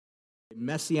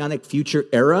messianic future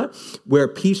era where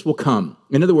peace will come.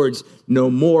 In other words, no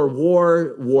more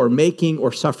war making,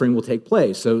 or suffering will take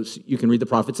place. So you can read the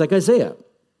prophets like Isaiah,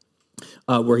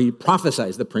 where he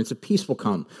prophesies the Prince of Peace will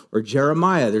come. Or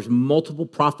Jeremiah, there's multiple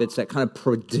prophets that kind of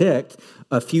predict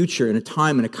a future and a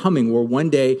time and a coming where one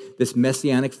day this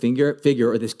messianic figure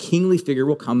or this kingly figure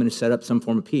will come and set up some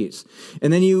form of peace.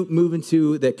 And then you move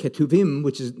into the Ketuvim,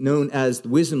 which is known as the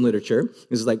wisdom literature.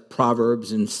 This is like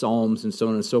Proverbs and Psalms and so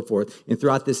on and so forth. And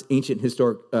throughout this ancient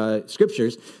historic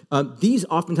scriptures, these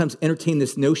oftentimes entertain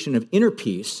this notion of inner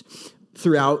peace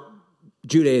throughout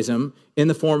Judaism in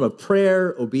the form of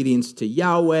prayer, obedience to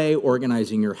Yahweh,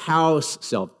 organizing your house,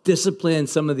 self-discipline,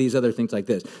 some of these other things like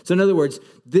this. So in other words,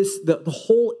 the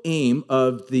whole aim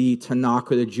of the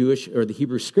Tanakh or the Jewish or the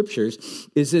Hebrew scriptures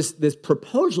is this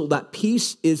proposal that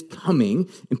peace is coming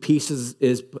and peace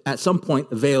is at some point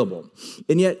available.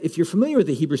 And yet, if you're familiar with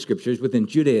the Hebrew scriptures within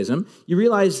Judaism, you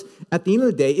realize at the end of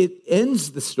the day, it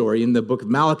ends the story in the book of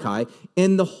Malachi,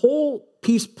 and the whole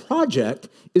peace project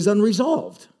is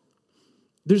unresolved.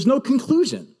 There's no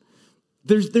conclusion.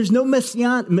 There's no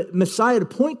Messiah to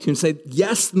point to and say,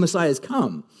 yes, the Messiah has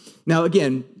come. Now,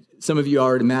 again, some of you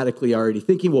are automatically already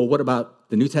thinking, well, what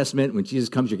about the New Testament? When Jesus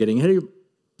comes, you're getting ahead of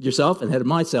yourself and ahead of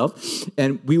myself.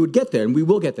 And we would get there, and we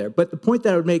will get there. But the point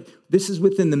that I would make, this is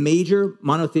within the major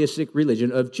monotheistic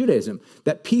religion of Judaism,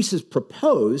 that peace is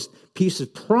proposed, peace is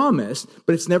promised,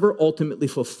 but it's never ultimately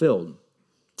fulfilled.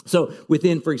 So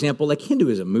within, for example, like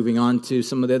Hinduism, moving on to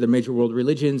some of the other major world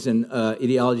religions and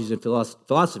ideologies and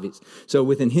philosophies. So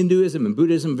within Hinduism and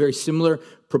Buddhism, very similar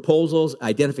proposals,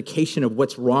 identification of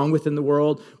what's wrong within the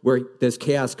world, where does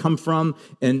chaos come from,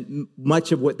 and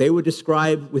much of what they would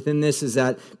describe within this is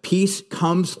that peace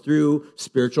comes through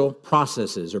spiritual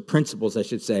processes, or principles, I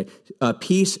should say,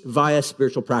 peace via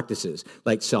spiritual practices,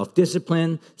 like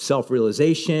self-discipline,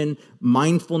 self-realization,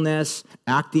 mindfulness,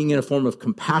 acting in a form of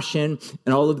compassion,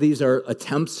 and all of these are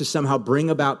attempts to somehow bring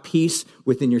about peace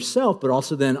within yourself, but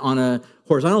also then on a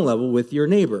horizontal level with your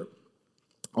neighbor.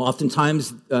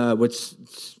 Oftentimes, what's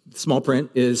small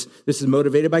print is this is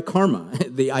motivated by karma.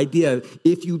 The idea,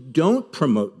 if you don't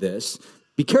promote this,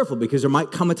 be careful, because there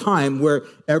might come a time where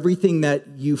everything that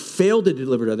you fail to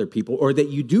deliver to other people, or that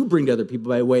you do bring to other people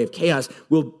by way of chaos,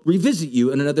 will revisit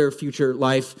you in another future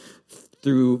life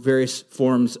through various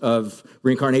forms of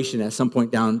reincarnation at some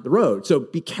point down the road. So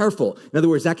be careful. In other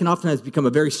words, that can oftentimes become a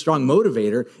very strong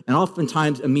motivator and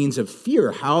oftentimes a means of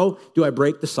fear. How do I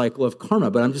break the cycle of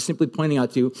karma? But I'm just simply pointing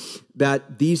out to you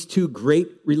that these two great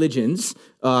religions,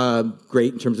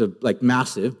 great in terms of like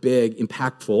massive, big,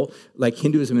 impactful, like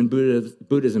Hinduism and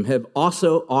Buddhism, have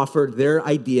also offered their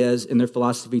ideas and their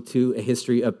philosophy to a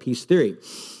history of peace theory.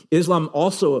 Islam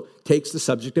also takes the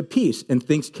subject of peace and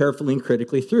thinks carefully and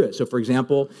critically through it. So, for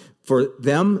example, for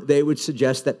them, they would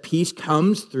suggest that peace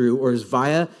comes through or is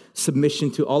via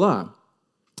submission to Allah.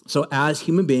 So as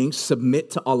human beings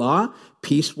submit to Allah,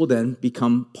 peace will then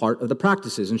become part of the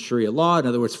practices in Sharia law. In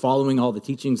other words, following all the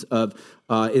teachings of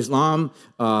Islam,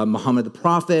 Muhammad the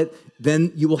Prophet,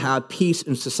 then you will have peace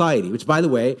in society, which, by the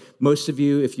way, most of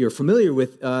you, if you're familiar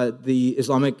with the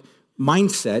Islamic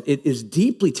mindset, it is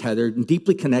deeply tethered and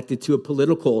deeply connected to a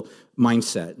political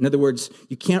mindset. In other words,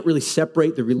 you can't really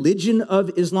separate the religion of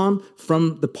Islam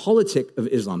from the politic of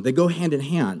Islam. They go hand in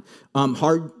hand.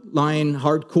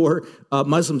 Hardcore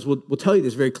Muslims will tell you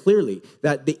this very clearly,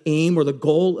 that the aim or the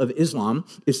goal of Islam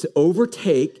is to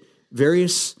overtake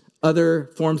various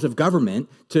other forms of government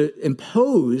to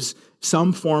impose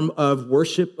some form of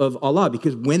worship of Allah,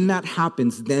 because when that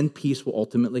happens, then peace will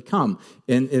ultimately come.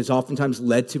 And it has oftentimes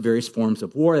led to various forms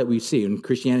of war that we see. And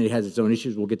Christianity has its own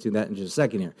issues. We'll get to that in just a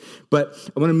second here. But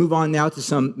I want to move on now to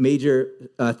some major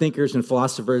thinkers and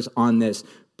philosophers on this,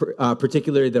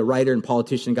 particularly the writer and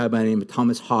politician, a guy by the name of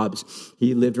Thomas Hobbes.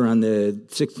 He lived around the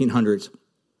 1600s.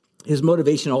 His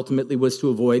motivation ultimately was to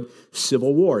avoid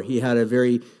civil war. He had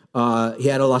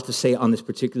a lot to say on this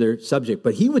particular subject,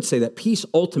 but he would say that peace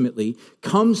ultimately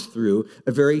comes through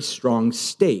a very strong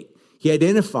state. He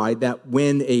identified that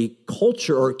when a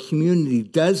culture or a community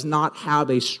does not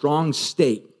have a strong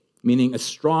state, meaning a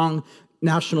strong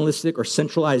nationalistic or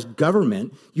centralized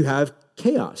government, you have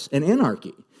chaos and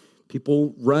anarchy.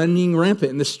 People running rampant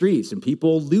in the streets, and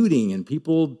people looting, and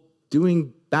people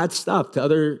doing bad stuff to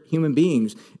other human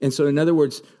beings. And so, in other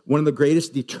words, one of the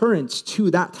greatest deterrents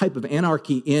to that type of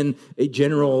anarchy in a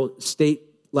general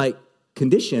state-like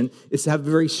condition is to have a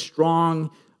very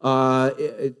strong,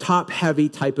 top-heavy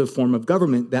type of form of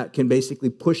government that can basically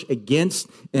push against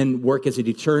and work as a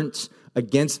deterrent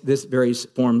against this various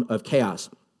form of chaos.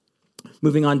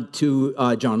 Moving on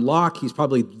to John Locke, he's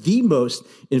probably the most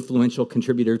influential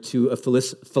contributor to a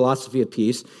philosophy of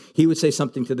peace. He would say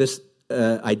something to this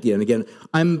idea. And again,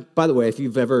 by the way, if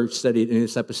you've ever studied any of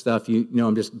this type of stuff, you know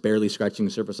I'm just barely scratching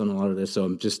the surface on a lot of this, so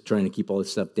I'm just trying to keep all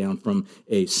this stuff down from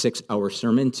a 6-hour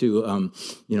sermon to,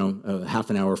 half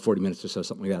an hour, 40 minutes or so,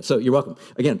 something like that. So you're welcome.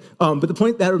 Again, but the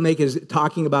point that I would make is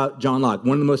talking about John Locke,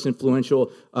 one of the most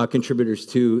influential contributors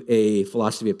to a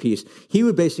philosophy of peace. He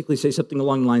would basically say something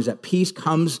along the lines that peace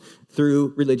comes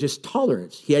through religious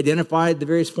tolerance. He identified the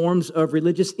various forms of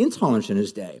religious intolerance in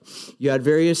his day. You had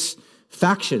various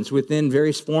factions within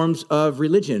various forms of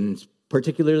religion,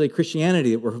 particularly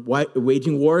Christianity, that were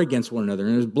waging war against one another,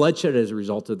 and there was bloodshed as a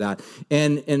result of that.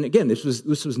 And again, this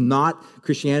was not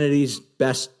Christianity's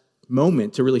best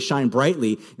moment to really shine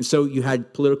brightly. And so you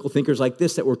had political thinkers like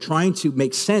this that were trying to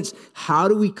make sense. How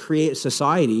do we create a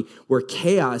society where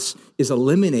chaos is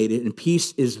eliminated and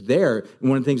peace is there? And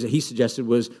one of the things that he suggested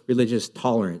was religious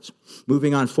tolerance.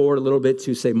 Moving on forward a little bit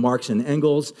to, say, Marx and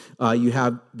Engels, you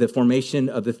have the formation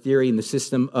of the theory and the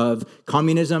system of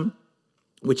communism,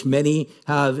 which many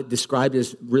have described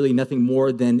as really nothing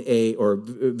more than in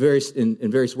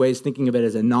various ways, thinking of it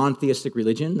as a non-theistic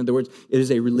religion. In other words, it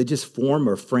is a religious form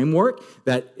or framework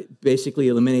that basically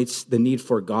eliminates the need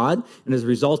for God. And as a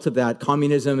result of that,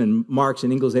 communism and Marx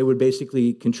and Engels, they would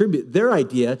basically contribute their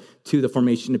idea to the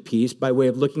formation of peace by way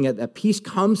of looking at that peace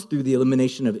comes through the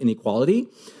elimination of inequality,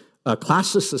 a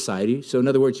classless society. So in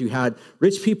other words, you had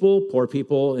rich people, poor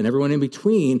people, and everyone in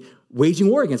between waging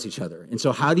war against each other. And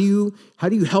so how do you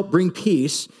help bring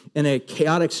peace in a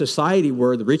chaotic society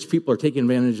where the rich people are taking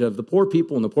advantage of the poor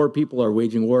people and the poor people are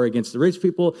waging war against the rich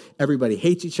people? Everybody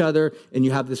hates each other, and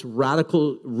you have this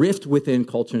radical rift within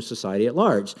culture and society at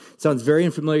large. It sounds very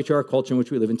unfamiliar to our culture in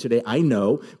which we live in today, I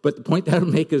know, but the point that I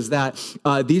would make is that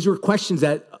these were questions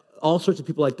that all sorts of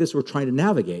people like this were trying to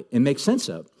navigate and make sense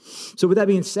of. So with that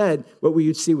being said, what we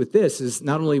would see with this is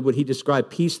not only would he describe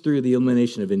peace through the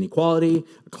elimination of inequality,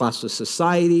 a classless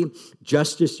society,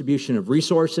 just distribution of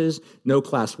resources, no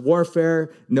class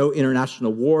warfare, no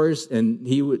international wars, and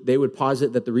they would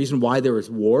posit that the reason why there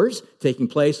was wars taking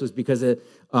place was because of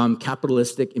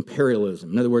capitalistic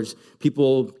imperialism. In other words,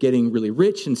 people getting really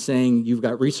rich and saying, you've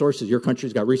got resources, your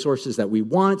country's got resources that we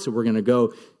want, so we're going to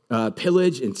go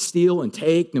pillage and steal and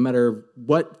take, no matter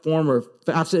what form or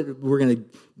facet, we're going to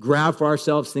grab for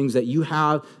ourselves things that you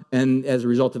have, and as a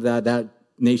result of that, that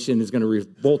nation is going to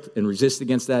revolt and resist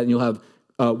against that, and you'll have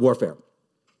warfare.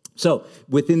 So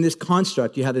within this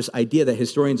construct, you have this idea that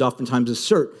historians oftentimes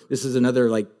assert, this is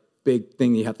another big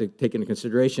thing you have to take into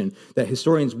consideration, that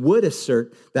historians would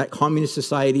assert that communist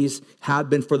societies have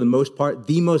been, for the most part,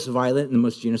 the most violent and the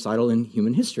most genocidal in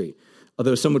human history.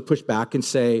 Although some would push back and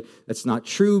say that's not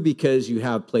true because you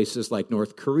have places like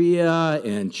North Korea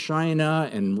and China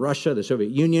and Russia, the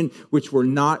Soviet Union, which were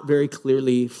not very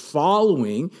clearly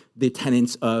following the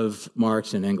tenets of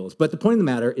Marx and Engels. But the point of the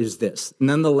matter is this.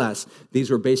 Nonetheless,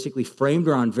 these were basically framed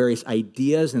around various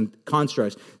ideas and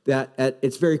constructs that at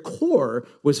its very core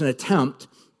was an attempt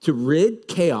to rid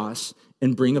chaos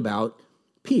and bring about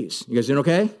peace. You guys doing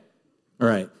okay? All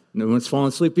right. No one's fallen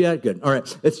asleep yet? Good. All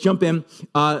right, let's jump in.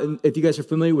 If you guys are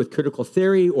familiar with critical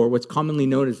theory or what's commonly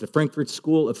known as the Frankfurt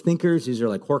School of Thinkers, these are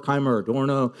like Horkheimer,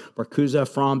 Adorno, Marcuse,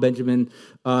 Fromm, Benjamin.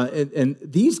 And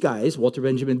these guys, Walter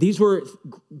Benjamin, these were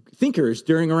thinkers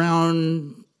during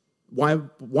around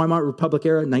Weimar Republic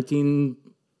era, early 1900s,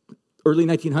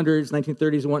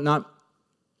 1930s and whatnot.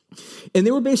 And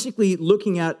they were basically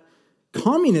looking at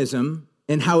communism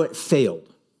and how it failed.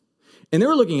 And they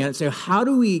were looking at it and saying, how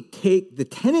do we take the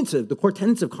core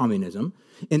tenets of communism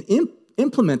and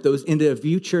implement those into a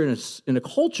future in a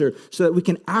culture so that we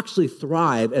can actually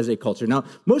thrive as a culture? Now,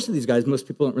 most of these guys, most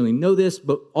people don't really know this,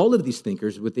 but all of these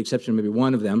thinkers, with the exception of maybe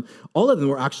one of them, all of them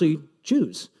were actually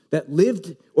Jews that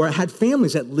lived or had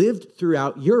families that lived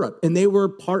throughout Europe, and they were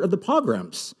part of the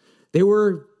pogroms. They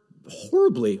were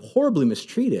horribly, horribly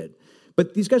mistreated.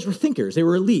 But these guys were thinkers. They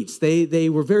were elites. They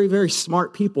were very, very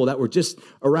smart people that were just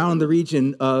around the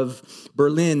region of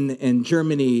Berlin and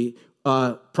Germany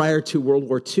prior to World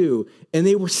War II. And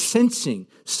they were sensing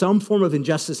some form of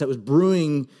injustice that was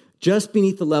brewing just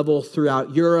beneath the level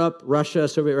throughout Europe, Russia,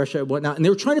 Soviet Russia, and whatnot. And they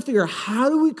were trying to figure out, how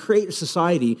do we create a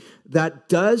society that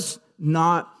does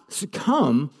not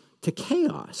succumb to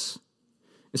chaos?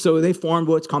 And so they formed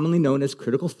what's commonly known as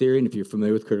critical theory. And if you're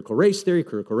familiar with critical race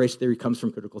theory comes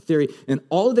from critical theory. And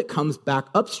all of it comes back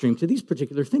upstream to these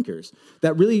particular thinkers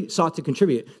that really sought to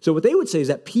contribute. So what they would say is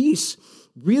that peace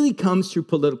really comes through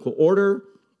political order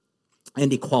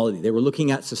and equality. They were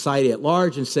looking at society at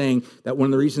large and saying that one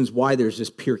of the reasons why there's this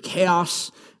pure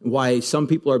chaos, why some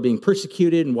people are being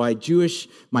persecuted, and why Jewish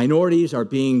minorities are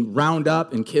being round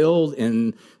up and killed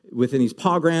and within these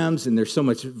pogroms, and there's so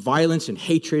much violence and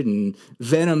hatred and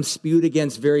venom spewed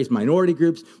against various minority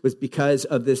groups, was because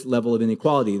of this level of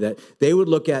inequality that they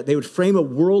would frame a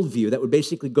worldview that would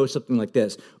basically go something like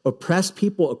this. Oppressed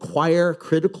people acquire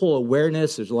critical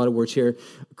awareness, there's a lot of words here,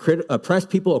 oppressed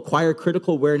people acquire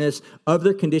critical awareness of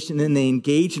their condition, and then they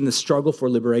engage in the struggle for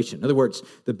liberation. In other words,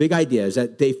 the big idea is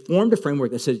that they formed a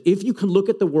framework that says if you can look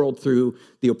at the world through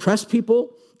the oppressed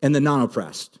people and the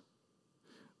non-oppressed,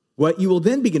 what you will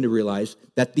then begin to realize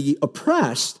that the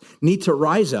oppressed need to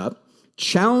rise up,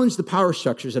 challenge the power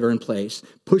structures that are in place,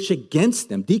 push against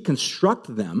them,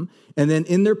 deconstruct them, and then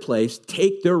in their place,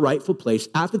 take their rightful place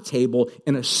at the table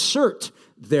and assert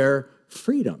their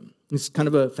freedom. It's kind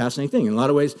of a fascinating thing. In a lot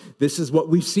of ways, this is what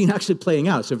we've seen actually playing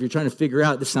out. So if you're trying to figure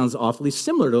out, this sounds awfully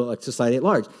similar to like society at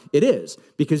large. It is,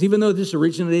 because even though this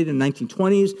originated in the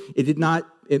 1920s,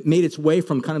 it made its way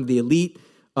from kind of the elite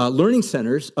learning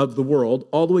centers of the world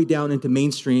all the way down into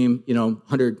mainstream,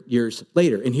 100 years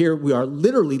later. And here we are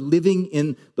literally living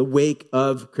in the wake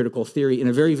of critical theory in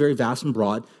a very, very vast and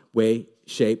broad way,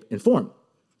 shape, and form.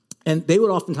 And they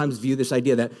would oftentimes view this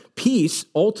idea that peace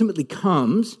ultimately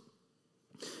comes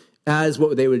as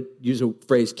what they would use a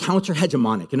phrase,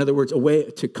 counter-hegemonic. In other words, a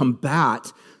way to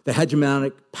combat the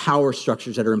hegemonic power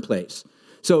structures that are in place.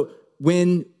 So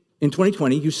when in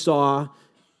 2020 you saw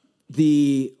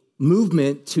the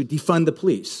movement to defund the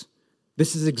police,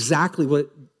 this is exactly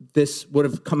what this would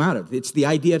have come out of. It's the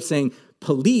idea of saying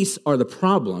police are the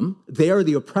problem, they are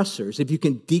the oppressors. If you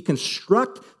can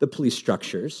deconstruct the police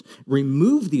structures,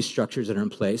 remove these structures that are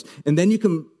in place, and then you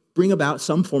can bring about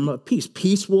some form of peace.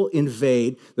 Peace will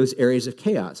invade those areas of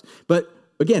chaos. But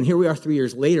again, here we are 3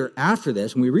 years later after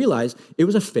this, and we realize it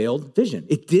was a failed vision.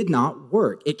 It did not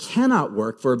work. It cannot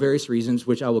work for various reasons,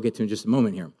 which I will get to in just a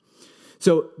moment here.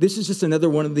 So this is just another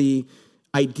one of the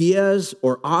ideas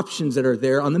or options that are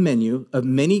there on the menu of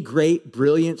many great,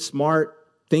 brilliant, smart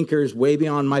thinkers way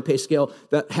beyond my pay scale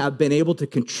that have been able to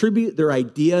contribute their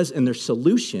ideas and their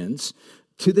solutions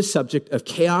to the subject of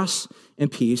chaos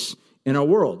and peace in our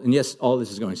world. And yes, all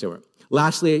this is going somewhere.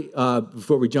 Lastly,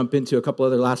 before we jump into a couple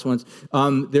other last ones,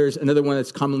 there's another one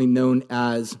that's commonly known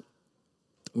as,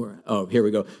 here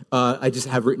we go. I just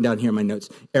have written down here in my notes,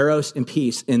 Eros and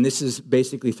peace. And this is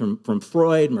basically from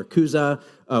Freud, Marcuse,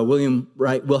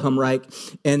 Wilhelm Reich.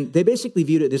 And they basically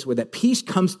viewed it this way, that peace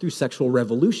comes through sexual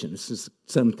revolution. This is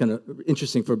some kind of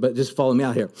interesting, but just follow me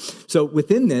out here. So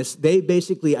within this, they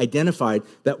basically identified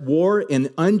that war and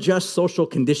unjust social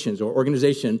conditions or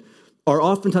organization are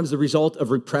oftentimes the result of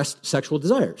repressed sexual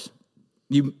desires.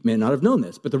 You may not have known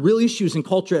this, but the real issues in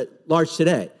culture at large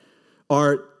today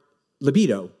are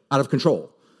libido, out of control.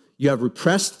 You have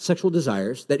repressed sexual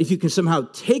desires that if you can somehow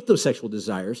take those sexual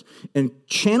desires and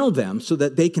channel them so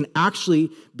that they can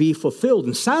actually be fulfilled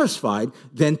and satisfied,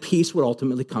 then peace would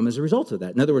ultimately come as a result of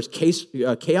that. In other words,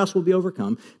 chaos will be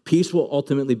overcome. Peace will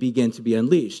ultimately begin to be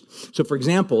unleashed. So for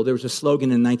example, there was a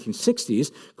slogan in the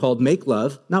 1960s called "Make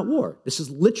Love, Not War." This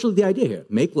is literally the idea here.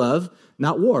 Make love,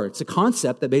 not war. It's a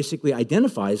concept that basically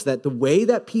identifies that the way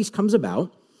that peace comes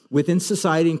about within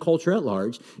society and culture at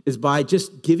large is by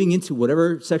just giving into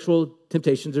whatever sexual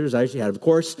temptations or desires you have, of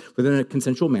course, within a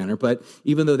consensual manner. But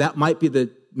even though that might be the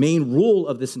main rule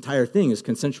of this entire thing is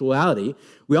consensuality,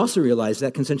 we also realize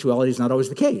that consensuality is not always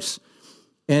the case.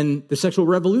 And the sexual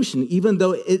revolution, even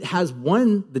though it has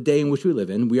won the day in which we live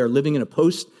in, we are living in a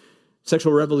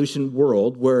post-sexual revolution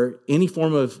world where any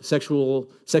form of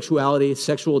sexuality,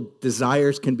 sexual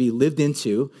desires can be lived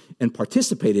into and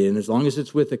participated in as long as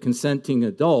it's with a consenting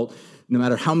adult. No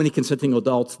matter how many consenting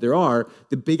adults there are,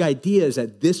 the big idea is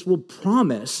that this will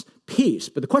promise peace.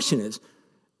 But the question is,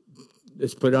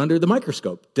 let's put it under the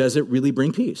microscope. Does it really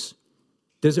bring peace?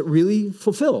 Does it really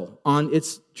fulfill on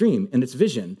its dream and its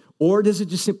vision? Or does it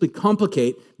just simply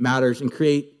complicate matters and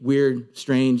create weird,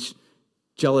 strange,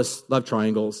 jealous love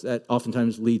triangles that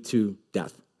oftentimes lead to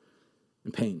death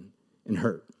and pain and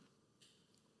hurt?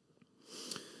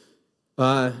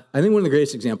 I think one of the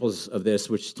greatest examples of this,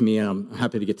 which to me, and I'm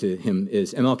happy to get to him,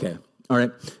 is MLK. All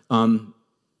right.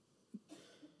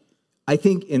 I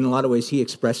think in a lot of ways he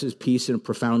expresses peace in a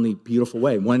profoundly beautiful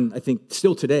way. One, I think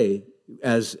still today,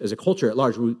 as a culture at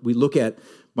large, we look at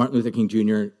Martin Luther King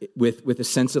Jr. with a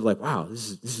sense of like, wow,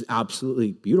 this is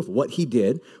absolutely beautiful. What he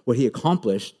did, what he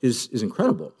accomplished is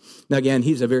incredible. Now, again,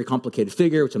 he's a very complicated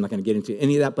figure, which I'm not going to get into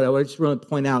any of that, but I just want to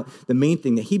point out the main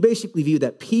thing that he basically viewed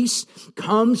that peace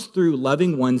comes through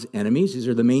loving one's enemies. These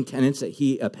are the main tenets that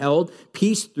he upheld.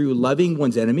 Peace through loving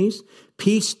one's enemies,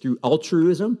 peace through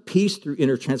altruism, peace through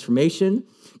inner transformation,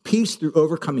 peace through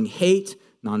overcoming hate,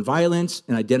 nonviolence,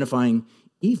 and identifying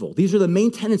evil. These are the main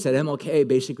tenets that MLK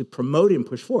basically promoted and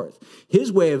pushed forth.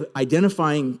 His way of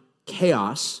identifying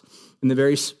chaos in the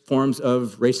various forms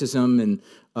of racism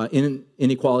and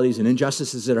inequalities and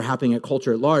injustices that are happening at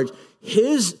culture at large,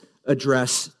 his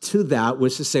address to that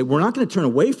was to say, we're not going to turn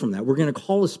away from that. We're going to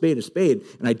call a spade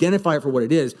and identify it for what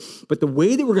it is. But the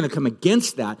way that we're going to come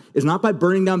against that is not by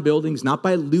burning down buildings, not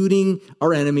by looting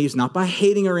our enemies, not by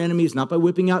hating our enemies, not by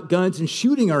whipping out guns and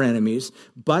shooting our enemies,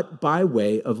 but by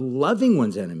way of loving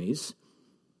one's enemies,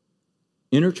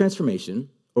 inner transformation,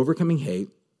 overcoming hate,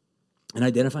 and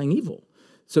identifying evil.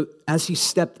 So as he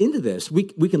stepped into this, we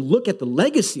can look at the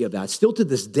legacy of that still to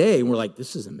this day, and we're like,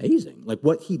 this is amazing, like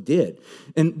what he did.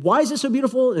 And why is it so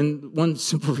beautiful? And one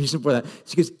simple reason for that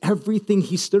is because everything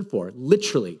he stood for,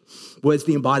 literally, was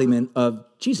the embodiment of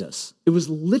Jesus. It was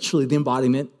literally the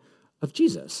embodiment of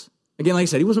Jesus. Again, like I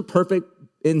said, he wasn't perfect,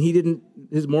 and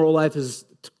his moral life is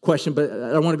questioned, but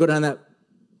I don't want to go down that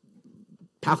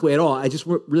pathway at all. I just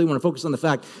really want to focus on the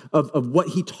fact of what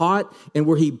he taught and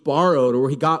where he borrowed or where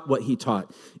he got what he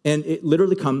taught. And it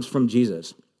literally comes from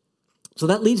Jesus. So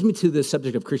that leads me to the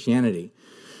subject of Christianity.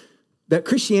 That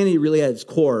Christianity really at its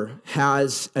core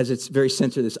has, as its very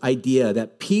center, this idea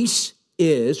that peace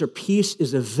is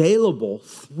available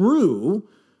through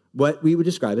what we would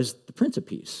describe as the Prince of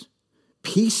Peace.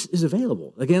 Peace is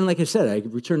available. Again, like I said, I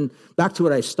return back to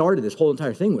what I started this whole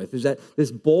entire thing with, is that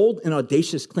this bold and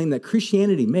audacious claim that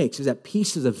Christianity makes is that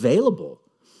peace is available.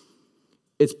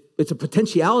 It's a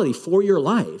potentiality for your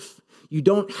life. You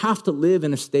don't have to live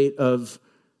in a state of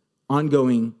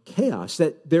ongoing chaos,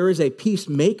 that there is a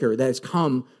peacemaker that has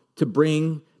come to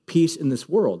bring peace in this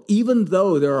world, even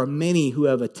though there are many who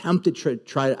have attempted to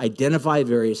try to identify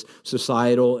various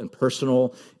societal and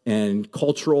personal and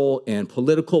cultural and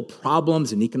political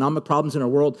problems and economic problems in our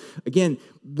world. Again,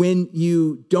 when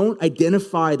you don't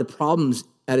identify the problems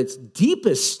at its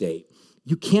deepest state,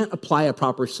 you can't apply a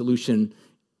proper solution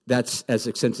that's as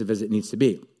extensive as it needs to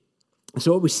be.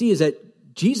 So what we see is that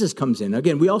Jesus comes in.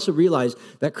 Again, we also realize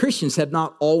that Christians have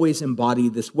not always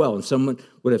embodied this well. And someone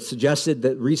would have suggested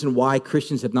that the reason why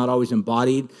Christians have not always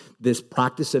embodied this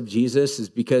practice of Jesus is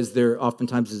because there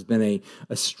oftentimes has been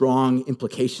a strong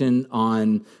implication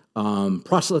on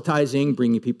proselytizing,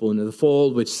 bringing people into the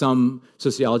fold, which some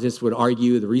sociologists would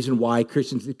argue the reason why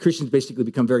Christians basically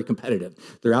become very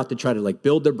competitive. They're out to try to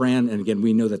build their brand. And again,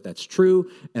 we know that that's true.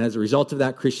 And as a result of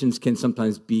that, Christians can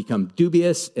sometimes become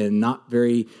dubious and not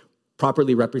very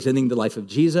properly representing the life of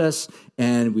Jesus,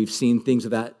 and we've seen things of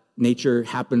that nature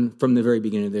happen from the very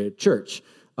beginning of the church.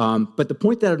 But the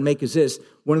point that I would make is this: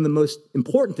 one of the most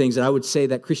important things that I would say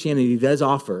that Christianity does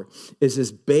offer is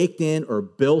this baked-in or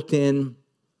built-in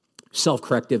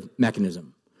self-corrective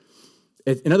mechanism.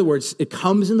 In other words, it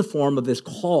comes in the form of this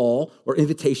call or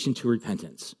invitation to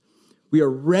repentance. We are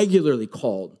regularly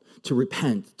called to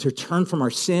repent, to turn from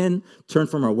our sin, turn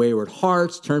from our wayward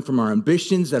hearts, turn from our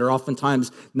ambitions that are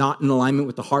oftentimes not in alignment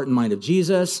with the heart and mind of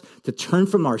Jesus, to turn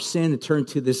from our sin, to turn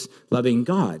to this loving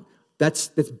God. That's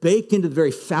baked into the very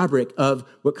fabric of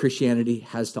what Christianity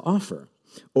has to offer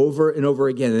over and over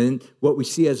again. And what we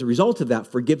see as a result of that,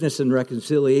 forgiveness and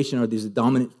reconciliation are these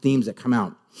dominant themes that come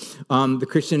out. The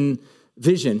Christian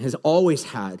vision has always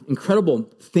had incredible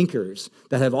thinkers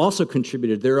that have also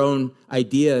contributed their own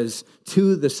ideas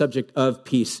to the subject of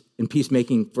peace and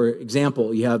peacemaking. For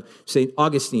example, you have St.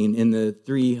 Augustine in the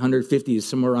 350s,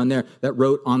 somewhere around there, that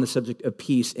wrote on the subject of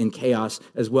peace and chaos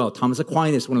as well. Thomas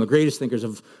Aquinas, one of the greatest thinkers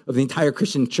of the entire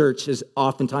Christian church, has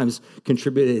oftentimes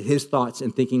contributed his thoughts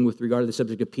and thinking with regard to the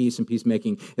subject of peace and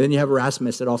peacemaking. And then you have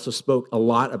Erasmus that also spoke a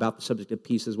lot about the subject of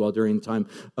peace as well during the time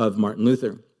of Martin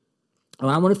Luther. And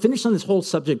I want to finish on this whole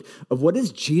subject of what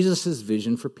is Jesus'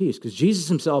 vision for peace, because Jesus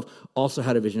himself also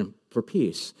had a vision for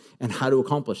peace and how to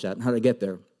accomplish that and how to get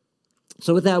there.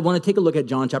 So with that, I want to take a look at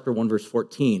John chapter 1, verse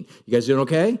 14. You guys doing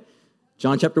okay?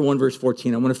 John chapter 1, verse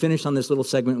 14. I want to finish on this little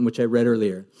segment in which I read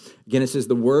earlier. Again, it says,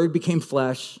 "The Word became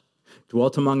flesh,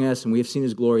 dwelt among us, and we have seen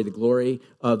his glory, the glory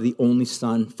of the only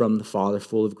Son from the Father,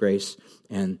 full of grace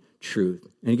and truth.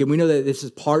 And again, we know that this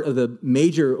is part of the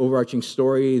major overarching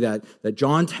story that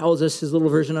John tells us his little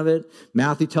version of it.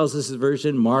 Matthew tells us his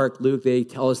version. Mark, Luke, they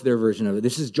tell us their version of it.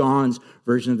 This is John's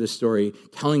version of this story,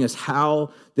 telling us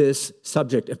how this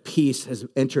subject of peace has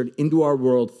entered into our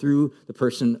world through the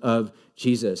person of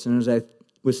Jesus. And as I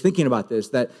was thinking about this,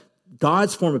 that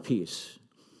God's form of peace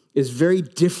is very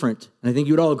different, and I think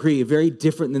you would all agree, very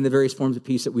different than the various forms of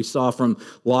peace that we saw from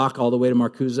Locke all the way to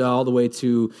Marcuse, all the way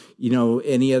to,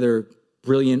 any other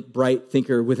brilliant, bright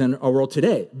thinker within our world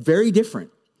today. Very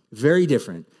different, very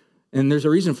different. And there's a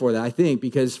reason for that, I think,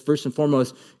 because first and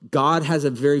foremost, God has a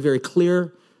very, very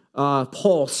clear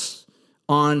pulse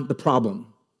on the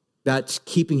problem that's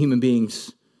keeping human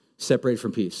beings separated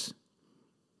from peace.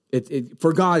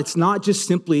 For God, it's not just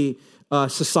simply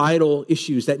societal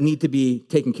issues that need to be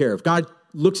taken care of. God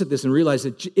looks at this and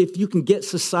realizes that if you can get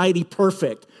society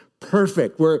perfect,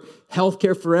 where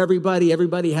healthcare for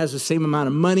everybody has the same amount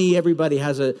of money, everybody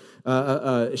has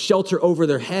a shelter over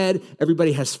their head,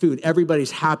 everybody has food,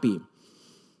 everybody's happy,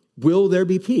 will there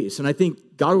be peace? And I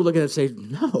think God will look at it and say,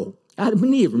 no. Adam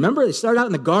and Eve, remember, they started out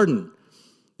in the garden.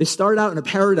 They started out in a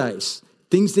paradise.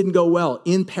 Things didn't go well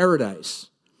in paradise.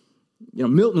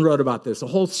 Milton wrote about this. The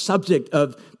whole subject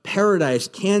of paradise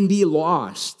can be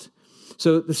lost.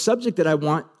 So the subject that I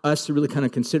want us to really kind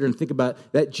of consider and think about,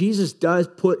 that Jesus does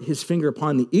put his finger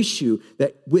upon the issue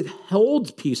that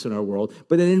withholds peace in our world,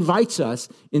 but it invites us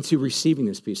into receiving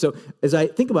this peace. So as I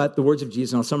think about the words of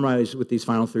Jesus, and I'll summarize with these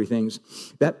final three things,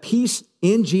 that peace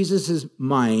in Jesus'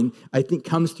 mind, I think,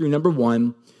 comes through, number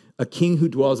one, a king who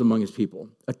dwells among his people.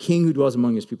 A king who dwells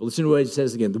among his people. Listen to what it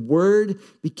says again. The word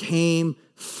became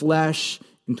flesh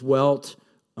and dwelt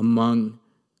among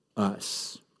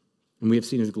us. And we have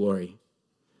seen his glory.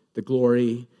 The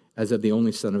glory as of the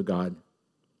only Son of God.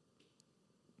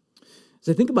 As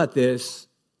I think about this,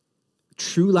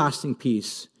 true lasting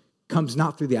peace comes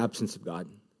not through the absence of God,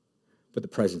 but the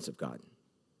presence of God.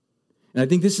 And I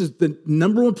think this is the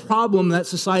number one problem that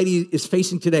society is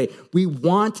facing today. We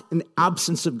want an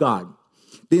absence of God.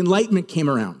 The Enlightenment came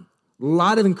around. A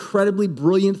lot of incredibly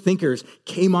brilliant thinkers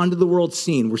came onto the world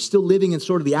scene. We're still living in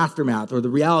sort of the aftermath or the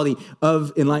reality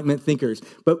of Enlightenment thinkers.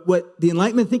 But what the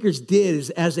Enlightenment thinkers did is,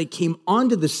 as they came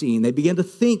onto the scene, they began to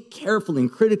think carefully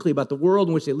and critically about the world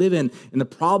in which they live in and the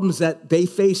problems that they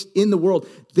face in the world.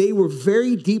 They were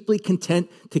very deeply content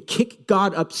to kick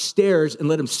God upstairs and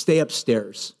let him stay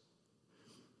upstairs.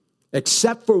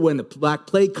 Except for when the Black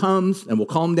Plague comes, and we'll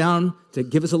calm down to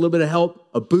give us a little bit of help,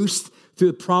 a boost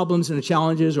through the problems and the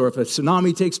challenges, or if a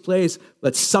tsunami takes place,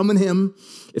 let's summon him.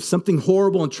 If something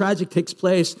horrible and tragic takes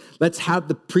place, let's have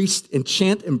the priest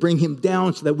enchant and bring him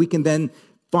down so that we can then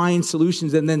find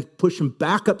solutions and then push him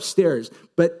back upstairs.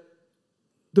 But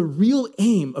the real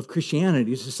aim of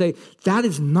Christianity is to say that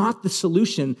is not the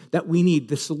solution that we need.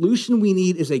 The solution we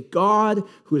need is a God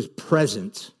who is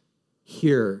present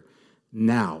here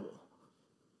now.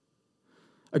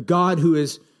 A God who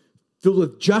is filled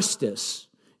with justice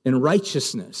and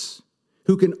righteousness,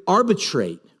 who can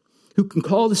arbitrate, who can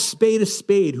call a spade,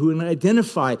 who can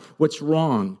identify what's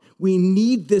wrong. We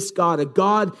need this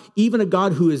God, even a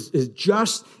God who is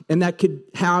just and that could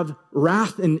have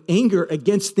wrath and anger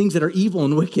against things that are evil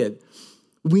and wicked.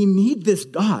 We need this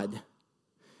God.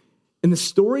 And the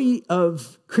story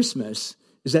of Christmas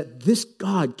is that this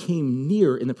God came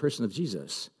near in the person of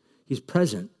Jesus. He's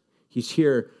present. He's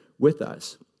here with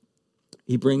us.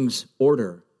 He brings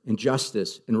order and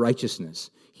justice and righteousness.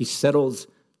 He settles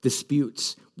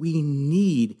disputes. We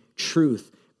need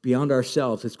truth beyond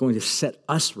ourselves that's going to set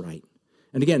us right.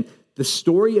 And again, the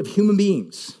story of human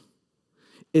beings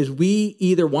is we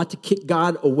either want to kick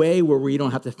God away where we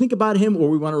don't have to think about him, or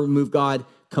we want to remove God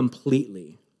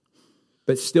completely.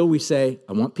 But still we say,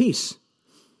 I want peace.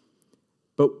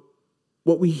 But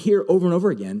what we hear over and over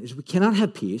again is we cannot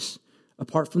have peace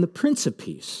apart from the Prince of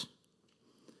Peace.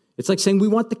 It's like saying we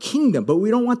want the kingdom, but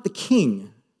we don't want the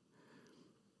king.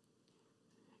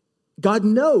 God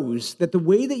knows that the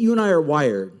way that you and I are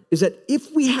wired is that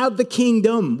if we have the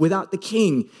kingdom without the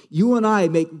king, you and I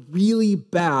make really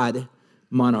bad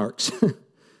monarchs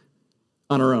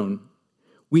on our own.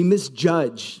 We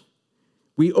misjudge.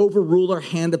 We overrule our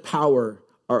hand of power,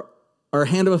 our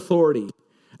hand of authority.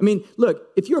 I mean, look,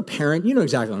 if you're a parent, you know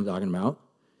exactly what I'm talking about.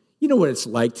 You know what it's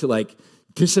like to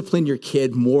discipline your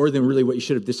kid more than really what you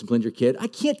should have disciplined your kid. I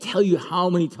can't tell you how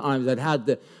many times I've had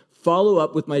to follow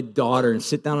up with my daughter and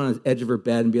sit down on the edge of her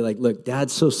bed and be like, look,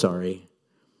 Dad's so sorry.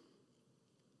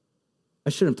 I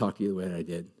shouldn't have talked to you the way that I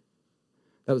did.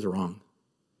 That was wrong.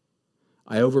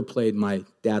 I overplayed my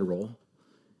dad role,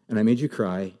 and I made you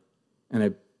cry, and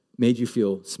I made you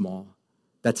feel small.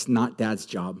 That's not Dad's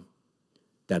job.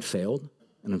 Dad failed.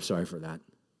 and I'm sorry for that.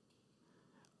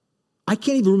 I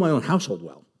can't even rule my own household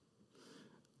well,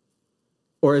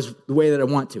 or as the way that I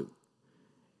want to.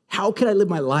 How can I live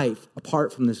my life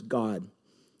apart from this God?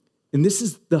 And this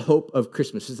is the hope of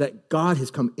Christmas, is that God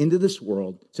has come into this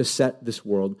world to set this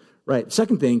world right.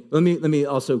 Second thing, let me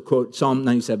also quote Psalm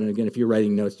 97 again. If you're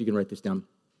writing notes, you can write this down.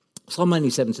 Psalm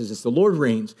 97 says this: the Lord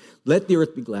reigns, let the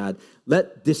earth be glad,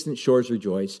 let distant shores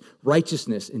rejoice.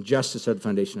 Righteousness and justice are the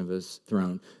foundation of his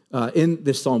throne. In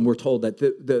this psalm, we're told that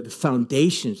the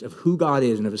foundations of who God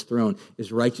is and of his throne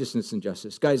is righteousness and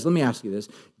justice. Guys, let me ask you this.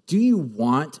 Do you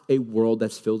want a world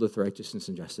that's filled with righteousness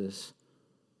and justice?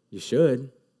 You should.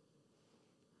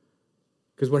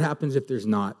 Because what happens if there's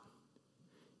not?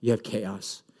 You have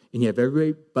chaos, and you have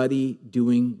everybody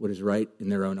doing what is right in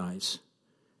their own eyes.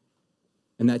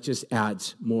 And that just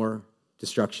adds more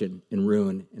destruction and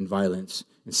ruin and violence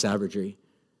and savagery.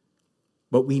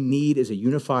 What we need is a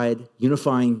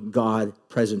unifying God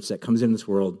presence that comes in this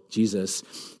world, Jesus,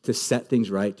 to set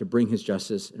things right, to bring his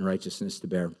justice and righteousness to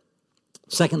bear.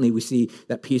 Secondly, we see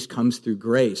that peace comes through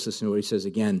grace. Listen to what he says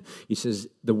again. He says,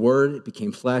 the Word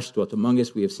became flesh, dwelt among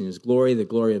us. We have seen his glory, the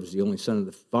glory of the only Son of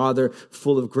the Father,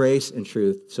 full of grace and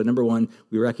truth. So number one,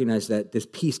 we recognize that this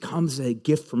peace comes as a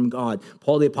gift from God.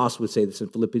 Paul the Apostle would say this in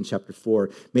Philippians chapter 4.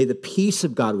 May the peace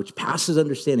of God, which passes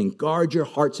understanding, guard your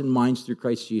hearts and minds through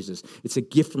Christ Jesus. It's a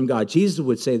gift from God. Jesus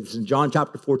would say this in John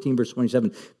chapter 14, verse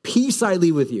 27. Peace I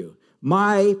leave with you.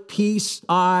 My peace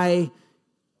I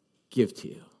give to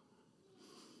you.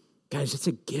 Guys, it's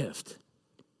a gift.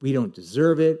 We don't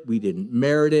deserve it. We didn't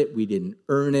merit it. We didn't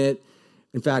earn it.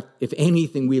 In fact, if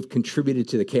anything, we have contributed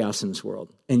to the chaos in this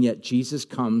world. And yet Jesus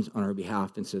comes on our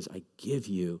behalf and says, I give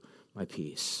you my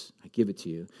peace. I give it to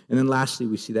you. And then lastly,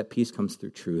 we see that peace comes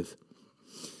through truth.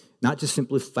 Not just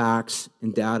simply facts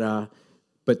and data,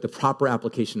 but the proper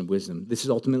application of wisdom. This is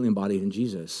ultimately embodied in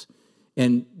Jesus.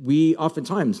 And we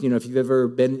oftentimes, if you've ever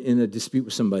been in a dispute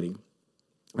with somebody,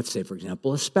 let's say, for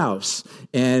example, a spouse,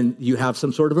 and you have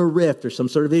some sort of a rift or some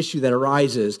sort of issue that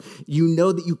arises, you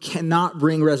know that you cannot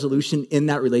bring resolution in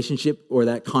that relationship or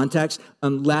that context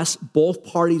unless both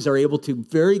parties are able to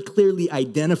very clearly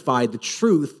identify the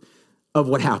truth of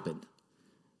what happened.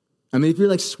 I mean, if you're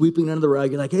like sweeping under the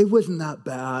rug, you're like, hey, it wasn't that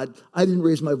bad. I didn't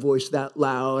raise my voice that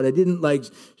loud. I didn't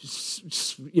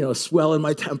swell in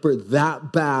my temper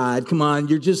that bad. Come on,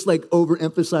 you're just like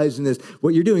overemphasizing this.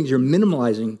 What you're doing is you're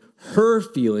minimalizing her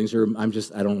feelings, or I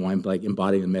don't know why I'm like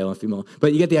embodying the male and female,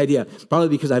 but you get the idea. Probably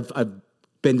because I've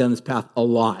been down this path a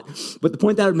lot. But the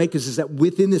point that I would make is that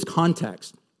within this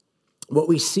context, what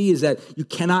we see is that you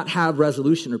cannot have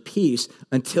resolution or peace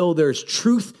until there's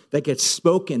truth that gets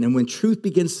spoken. And when truth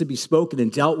begins to be spoken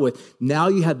and dealt with, now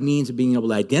you have means of being able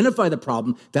to identify the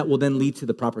problem that will then lead to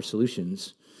the proper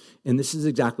solutions. And this is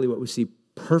exactly what we see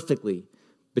perfectly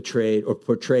betrayed or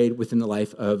portrayed within the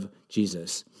life of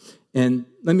Jesus. And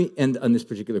let me end on this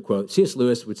particular quote. C.S.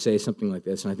 Lewis would say something like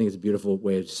this, and I think it's a beautiful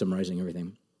way of summarizing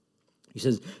everything. He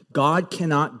says, God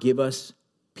cannot give us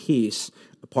peace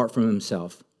apart from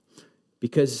himself,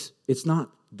 because it's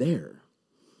not there.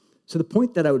 So the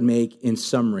point that I would make in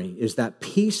summary is that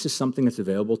peace is something that's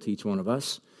available to each one of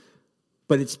us,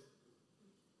 but it's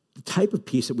the type of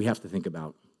peace that we have to think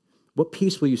about. What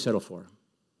peace will you settle for?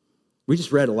 We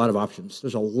just read a lot of options.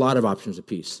 There's a lot of options of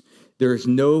peace. There is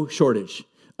no shortage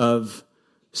of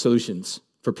solutions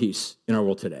for peace in our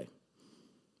world today.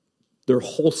 They're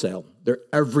wholesale. They're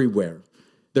everywhere.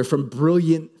 They're from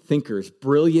brilliant thinkers,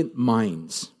 brilliant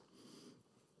minds.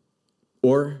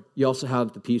 Or you also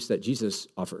have the peace that Jesus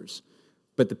offers.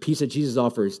 But the peace that Jesus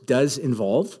offers does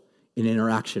involve an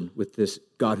interaction with this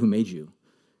God who made you.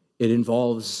 It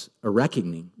involves a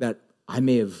reckoning that I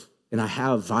may have, and I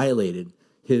have violated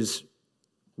his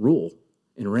rule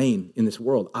and reign in this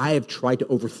world. I have tried to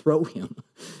overthrow him.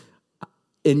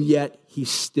 And yet he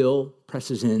still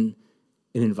presses in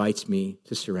and invites me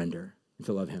to surrender and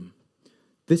to love him.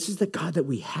 This is the God that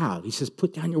we have. He says,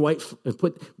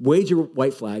 wave your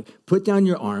white flag, put down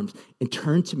your arms, and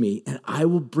turn to me, and I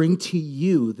will bring to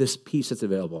you this peace that's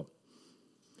available.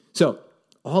 So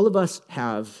all of us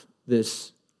have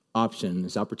this option,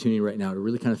 this opportunity right now to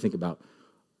really kind of think about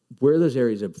where are those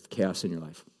areas of chaos in your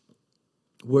life?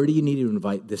 Where do you need to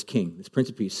invite this King, this Prince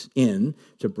of Peace, in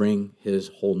to bring his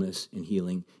wholeness and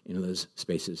healing into those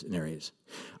spaces and areas?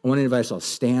 I want to invite us all to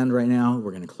stand right now.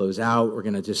 We're going to close out. We're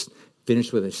going to just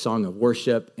finish with a song of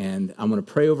worship, and I'm going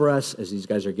to pray over us as these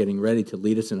guys are getting ready to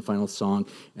lead us in a final song,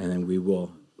 and then we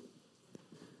will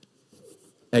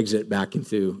exit back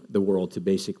into the world to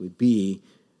basically be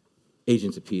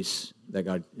agents of peace that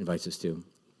God invites us to.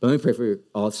 But let me pray for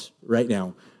all us right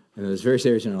now, and those very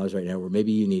serious in our lives right now where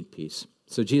maybe you need peace.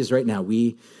 So Jesus, right now,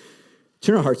 we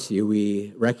Turn our hearts to you.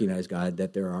 We recognize, God,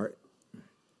 that there are,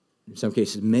 in some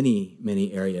cases, many,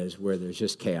 many areas where there's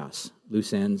just chaos,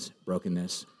 loose ends,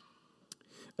 brokenness,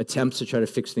 attempts to try to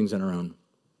fix things on our own.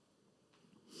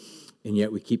 And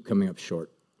yet we keep coming up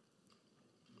short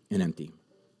and empty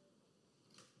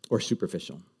or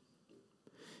superficial.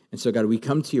 And so, God, we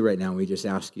come to you right now and we just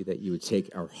ask you that you would take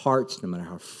our hearts, no matter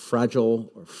how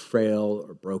fragile or frail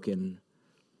or broken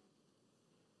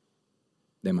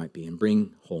they might be, and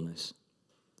bring wholeness.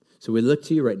 So we look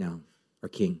to you right now, our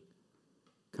King.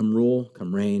 Come rule,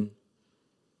 come reign,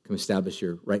 come establish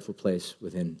your rightful place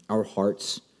within our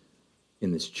hearts,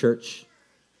 in this church,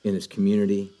 in this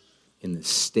community, in this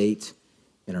state,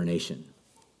 in our nation.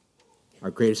 Our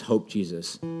greatest hope,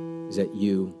 Jesus, is that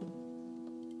you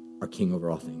are King over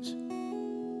all things.